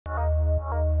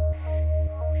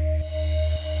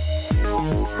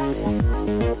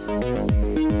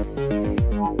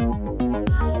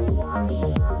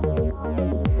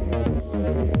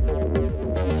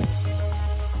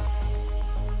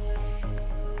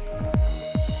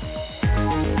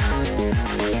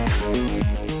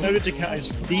Analytica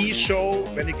is the show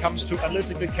when it comes to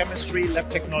analytical chemistry, lab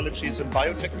technologies and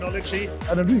biotechnology.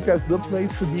 Analytica is the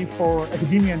place to be for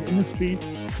academia and industry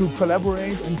to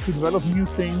collaborate and to develop new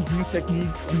things, new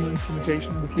techniques and new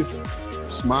instrumentation in the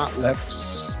future. Smart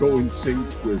labs go in sync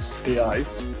with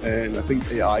AIs, and I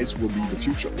think AIs will be the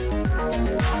future.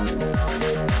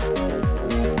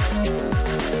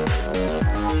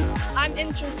 I'm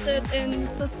interested in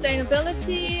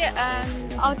sustainability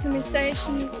and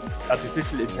optimization.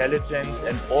 Artificial intelligence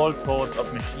and all sorts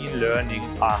of machine learning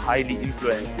are highly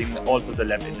influencing also the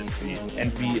lab industry.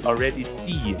 And we already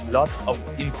see lots of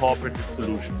incorporated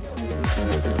solutions.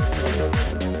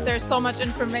 There's so much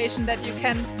information that you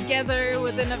can gather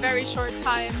within a very short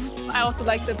time. I also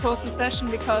like the poster session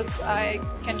because I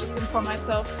can just inform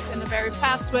myself in a very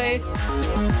fast way.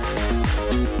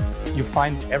 You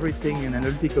find everything in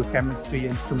analytical chemistry,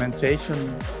 instrumentation,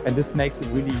 and this makes it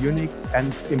really unique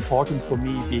and important for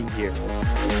me being here.